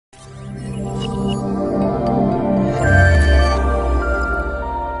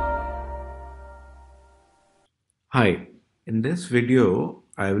Hi, in this video,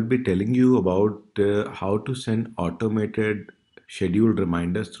 I will be telling you about how to send automated scheduled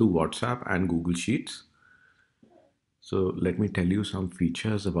reminders through WhatsApp and Google Sheets. So let me tell you some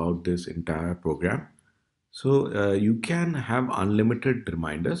features about this entire program. So you can have unlimited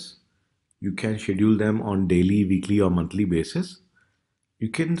reminders. You can schedule them on daily, weekly, or monthly basis. You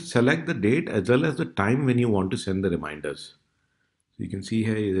can select the date as well as the time when you want to send the reminders. So you can see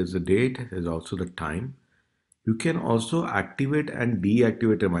here there's the date, there's also the time. You can also activate and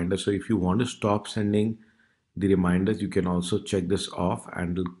deactivate reminders. So if you want to stop sending the reminders, you can also check this off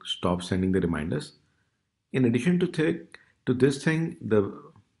and stop sending the reminders. In addition to this thing, the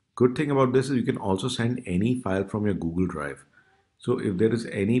good thing about this is you can also send any file from your Google Drive. So if there is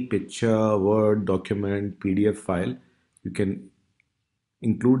any picture, Word, document, PDF file, you can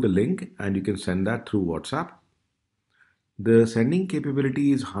include the link and you can send that through WhatsApp. The sending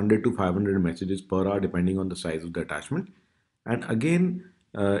capability is 100 to 500 messages per hour depending on the size of the attachment. And again,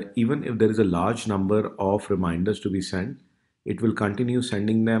 even if there is a large number of reminders to be sent, it will continue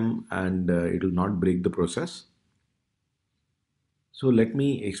sending them and it will not break the process. So let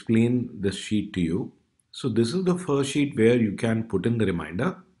me explain this sheet to you. So this is the first sheet where you can put in the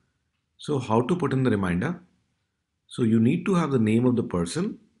reminder. So how to put in the reminder? So you need to have the name of the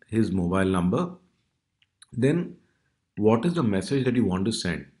person, his mobile number, then what is the message that you want to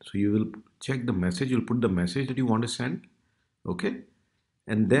send. So you will check the message, you'll put the message that you want to send, okay,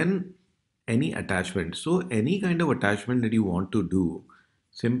 and then any attachment. So any kind of attachment that you want to do,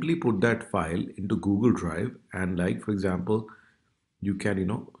 simply put that file into Google Drive, and like for example, you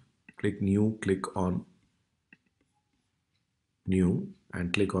can click new, click on new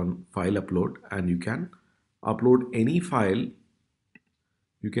and click on file upload, and you can upload any file.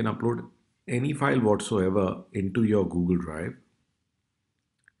 You can upload any file whatsoever into your Google Drive.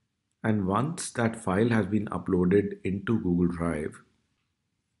 And once that file has been uploaded into Google Drive,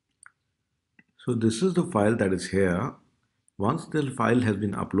 so this is the file that is here. Once the file has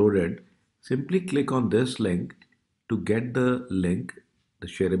been uploaded, simply click on this link to get the link, the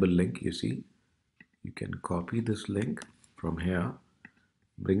shareable link. You see, you can copy this link from here,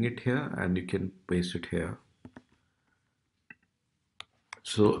 bring it here, and you can paste it here.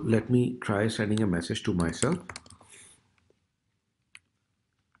 So let me try sending a message to myself.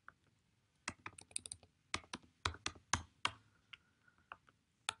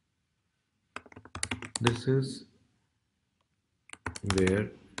 This is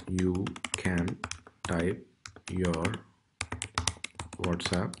where you can type your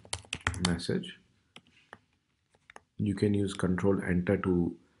WhatsApp message. You can use Control Enter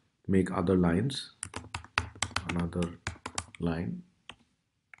to make other lines, another line.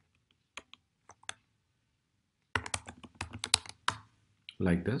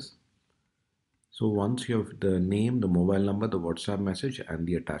 Like this. So once you have the name, the mobile number, the WhatsApp message, and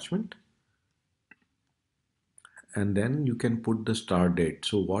the attachment, and then you can put the start date.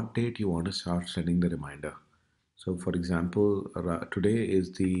 So what date you want to start sending the reminder. So for example, today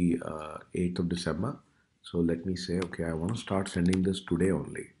is the 8th of December. So let me say, okay, I want to start sending this today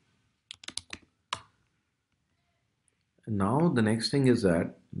only. Now the next thing is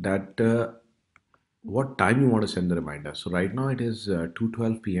that what time you want to send the reminder. So right now it is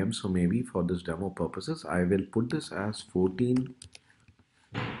 2:12 p.m. So maybe for this demo purposes, I will put this as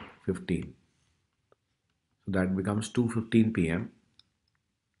 14:15. So that becomes 2:15 p.m.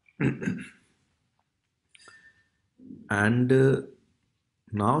 And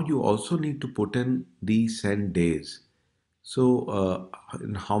now you also need to put in the send days. So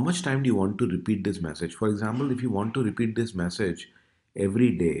in how much time do you want to repeat this message? For example, if you want to repeat this message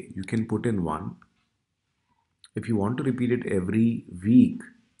every day, you can put in 1. If you want to repeat it every week,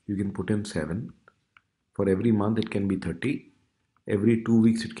 you can put in 7. For every month, it can be 30. Every 2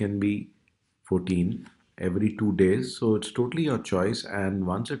 weeks, it can be 14. Every 2 days. So it's totally your choice. And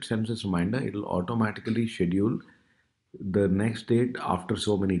once it sends this reminder, it will automatically schedule the next date after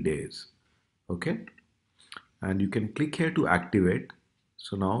so many days. Okay. And you can click here to activate.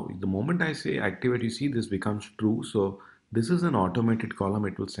 So now the moment I say activate, you see this becomes true. So this is an automated column.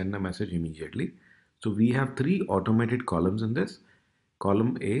 It will send a message immediately. So we have 3 automated columns in this.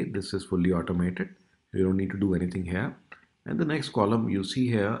 Column A, this is fully automated. You don't need to do anything here. And the next column you see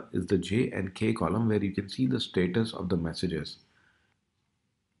here is the J and K column, where you can see the status of the messages.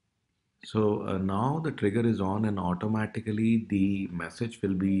 So now the trigger is on and automatically the message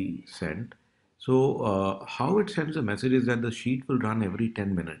will be sent. So how it sends a message is that the sheet will run every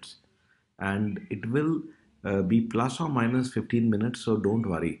 10 minutes and it will be plus or minus 15 minutes. So don't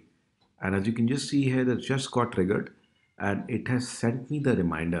worry. And as you can just see here, that just got triggered and it has sent me the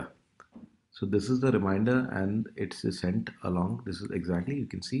reminder. So this is the reminder and it's sent along. This is exactly, you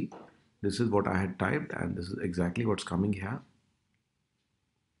can see, this is what I had typed and this is exactly what's coming here.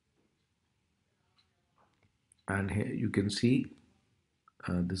 And here you can see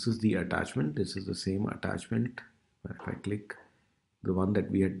this is the attachment. This is the same attachment. If I click the one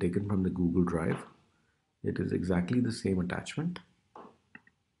that we had taken from the Google Drive, it is exactly the same attachment.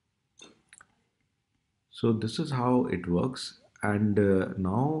 So this is how it works. And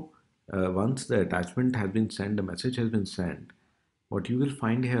now once the attachment has been sent, the message has been sent, what you will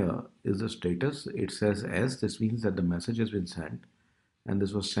find here is the status. It says S. This means that the message has been sent, and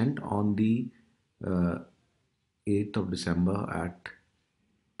this was sent on the uh, 8th of December at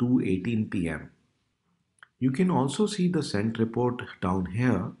 2:18 p.m. You can also see the sent report down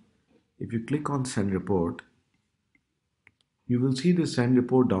here. If you click on send report, you will see the send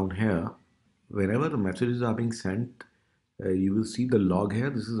report down here. Whenever the messages are being sent, you will see the log here.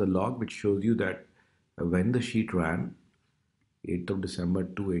 This is a log which shows you that when the sheet ran, 8th of December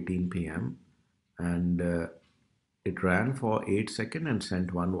 2:18 p.m. and it ran for 8 seconds and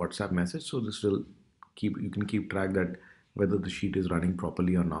sent one WhatsApp message. So this will keep, you can keep track that whether the sheet is running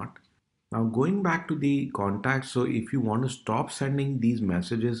properly or not. Now going back to the contacts, so if you want to stop sending these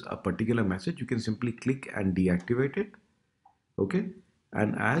messages, a particular message, you can simply click and deactivate it. Okay,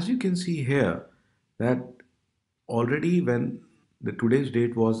 and as you can see here that already when the today's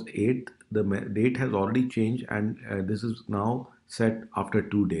date was 8th, the date has already changed and this is now set after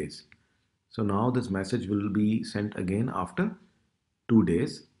 2 days. So now this message will be sent again after 2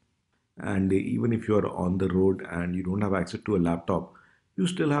 days. And even if you are on the road and you don't have access to a laptop, you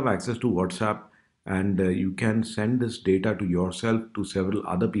still have access to WhatsApp, and you can send this data to yourself, to several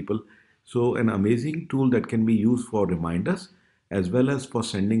other people. So an amazing tool that can be used for reminders as well as for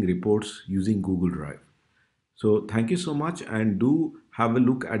sending reports using Google Drive. So thank you so much, and do have a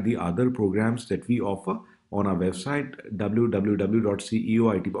look at the other programs that we offer on our website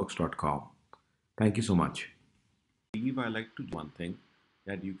www.ceoitbox.com. Thank you so much. I like to do one thing,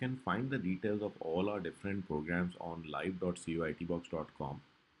 that you can find the details of all our different programs on live.coitbox.com.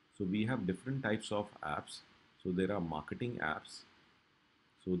 So we have different types of apps. So there are marketing apps.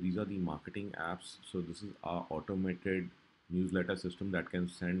 So these are the marketing apps. So this is our automated newsletter system that can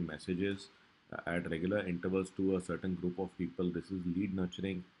send messages at regular intervals to a certain group of people. This is lead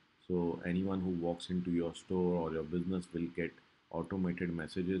nurturing. So anyone who walks into your store or your business will get automated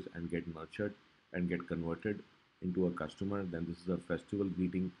messages and get nurtured and get converted into a customer. Then this is a festival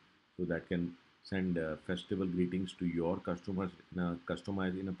greeting, so that can send festival greetings to your customers in a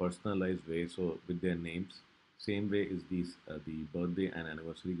customized, in a personalized way, so with their names. Same way is these the birthday and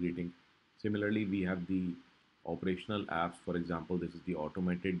anniversary greeting. Similarly, we have the operational apps. For example, this is the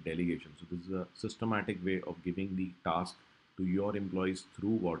automated delegation. So this is a systematic way of giving the task to your employees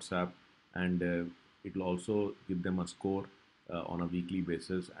through WhatsApp, and it will also give them a score on a weekly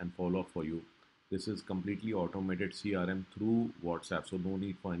basis and follow up for you. This is completely automated CRM through WhatsApp, so no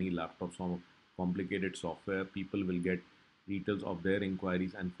need for any laptops or complicated software. People will get details of their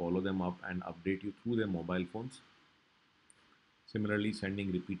inquiries and follow them up and update you through their mobile phones. Similarly,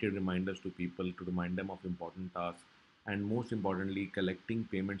 sending repeated reminders to people to remind them of important tasks, and most importantly, collecting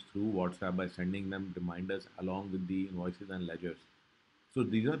payments through WhatsApp by sending them reminders along with the invoices and ledgers. So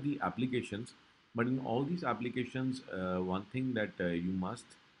these are the applications, but in all these applications, one thing that you must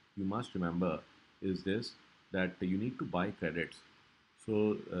remember is this, that you need to buy credits.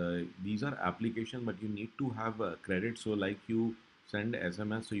 So these are applications, but you need to have credit. So like you send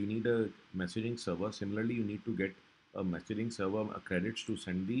SMS, so you need a messaging server. Similarly, you need to get a messaging server credits to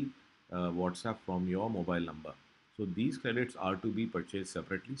send the WhatsApp from your mobile number. So these credits are to be purchased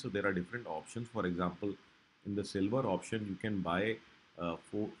separately. So there are different options. For example, in the silver option, you can buy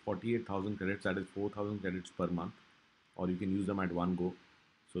 48,000 credits, that is 4,000 credits per month, or you can use them at one go.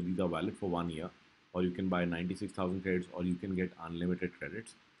 So these are valid for 1 year, or you can buy 96,000 credits, or you can get unlimited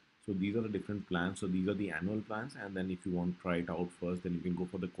credits. So these are the different plans. So these are the annual plans, and then if you want to try it out first, then you can go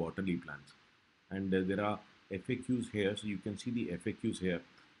for the quarterly plans. And there are FAQs here, so you can see the FAQs here.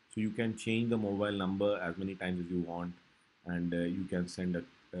 So you can change the mobile number as many times as you want, and you can send a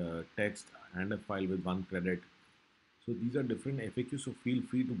text and a file with one credit. So these are different FAQs, so feel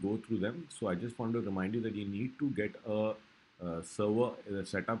free to go through them. So I just want to remind you that you need to get a server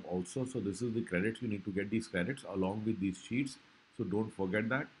set up also. So this is the credits, you need to get these credits along with these sheets. So don't forget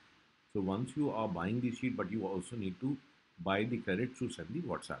that. So once you are buying the sheet, but you also need to buy the credits to send the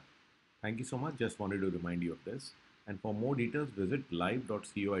WhatsApp. Thank you so much. Just wanted to remind you of this. And for more details, visit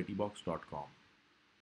live.coitbox.com.